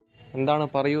എന്താണ്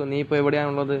പറയൂ, നീ ഇപ്പോൾ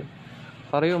എവിടെയാണുള്ളത്?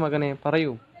 പറയൂ മകനെ,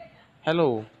 പറയൂ.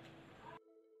 ഹലോ.